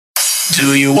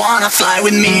Do you wanna fly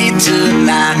with me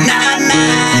tonight, night,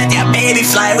 night? Yeah, baby,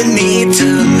 fly with me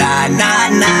tonight,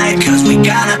 night, night. Cause we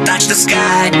gonna touch the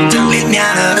sky, don't leave me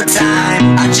another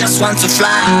time. I just want to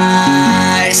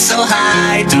fly so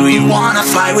high. Do you wanna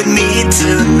fly with me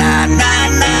tonight,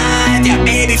 night, night? Yeah,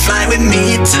 baby, fly with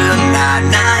me tonight,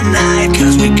 night, night.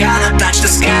 Cause we gonna touch the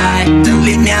sky, don't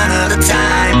leave me another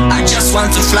time. I just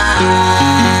want to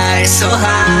fly so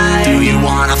high. Do you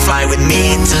wanna fly with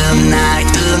me tonight,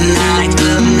 tonight,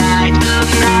 tonight,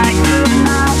 tonight, tonight?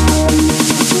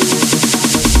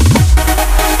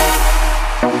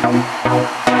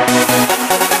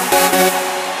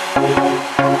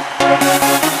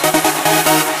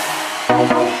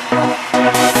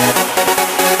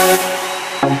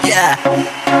 Yeah.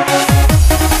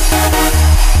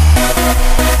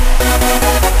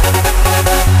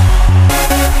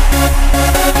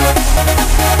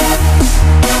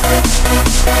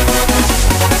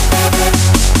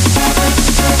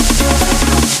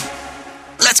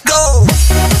 Let's go!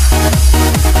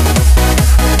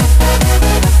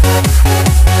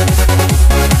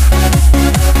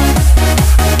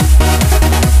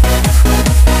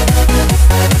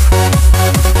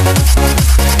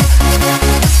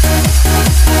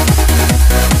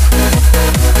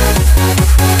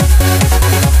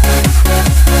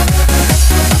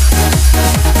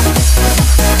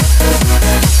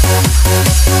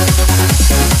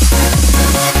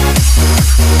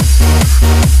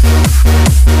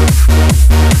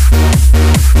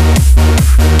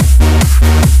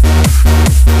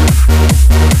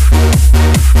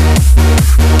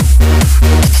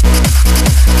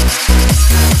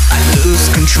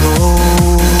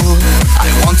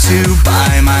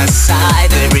 By my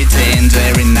side every day and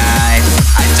every night.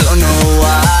 I don't know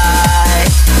why,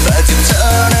 but you're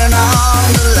turning on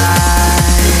the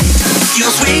light.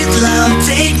 Your sweet love,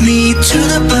 take me to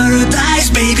the paradise.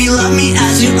 Baby, love me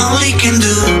as you only can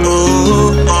do.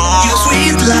 Your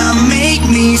sweet love, make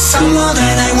me someone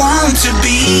that I want to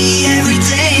be every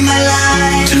day in my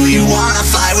life. Do you wanna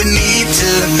fly with me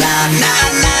tonight,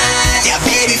 night, night? Yeah,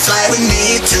 baby, fly with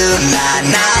me tonight,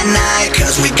 night, night.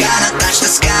 Cause we gonna touch the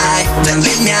sky, don't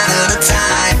leave me another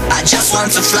time. I just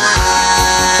want to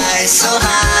fly so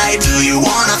high. Do you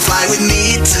wanna fly with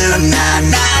me tonight,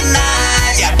 night,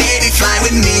 night? Yeah, baby, fly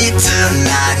with me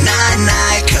tonight, night,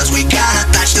 night. Cause we gonna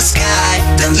touch the sky,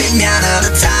 don't leave me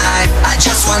another time. I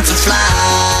just want to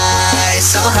fly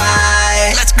so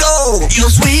high. Let's go!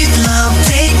 Your sweet love,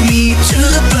 take me to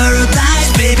the paradise.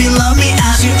 Baby, love me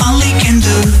as you only can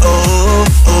do. Oh,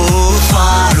 oh,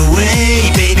 far away,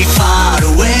 baby, far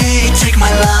away. Take my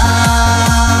love.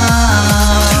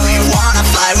 Do you wanna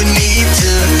fly with me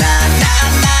tonight,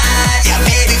 night, night? Yeah,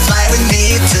 baby, fly with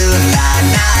me tonight,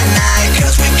 night, night.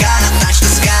 Cause we gonna touch the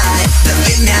sky, don't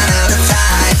leave me another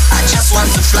time. I just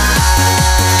want to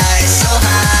fly so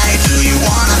high. Do you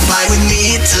wanna fly with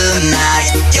me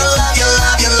tonight? Your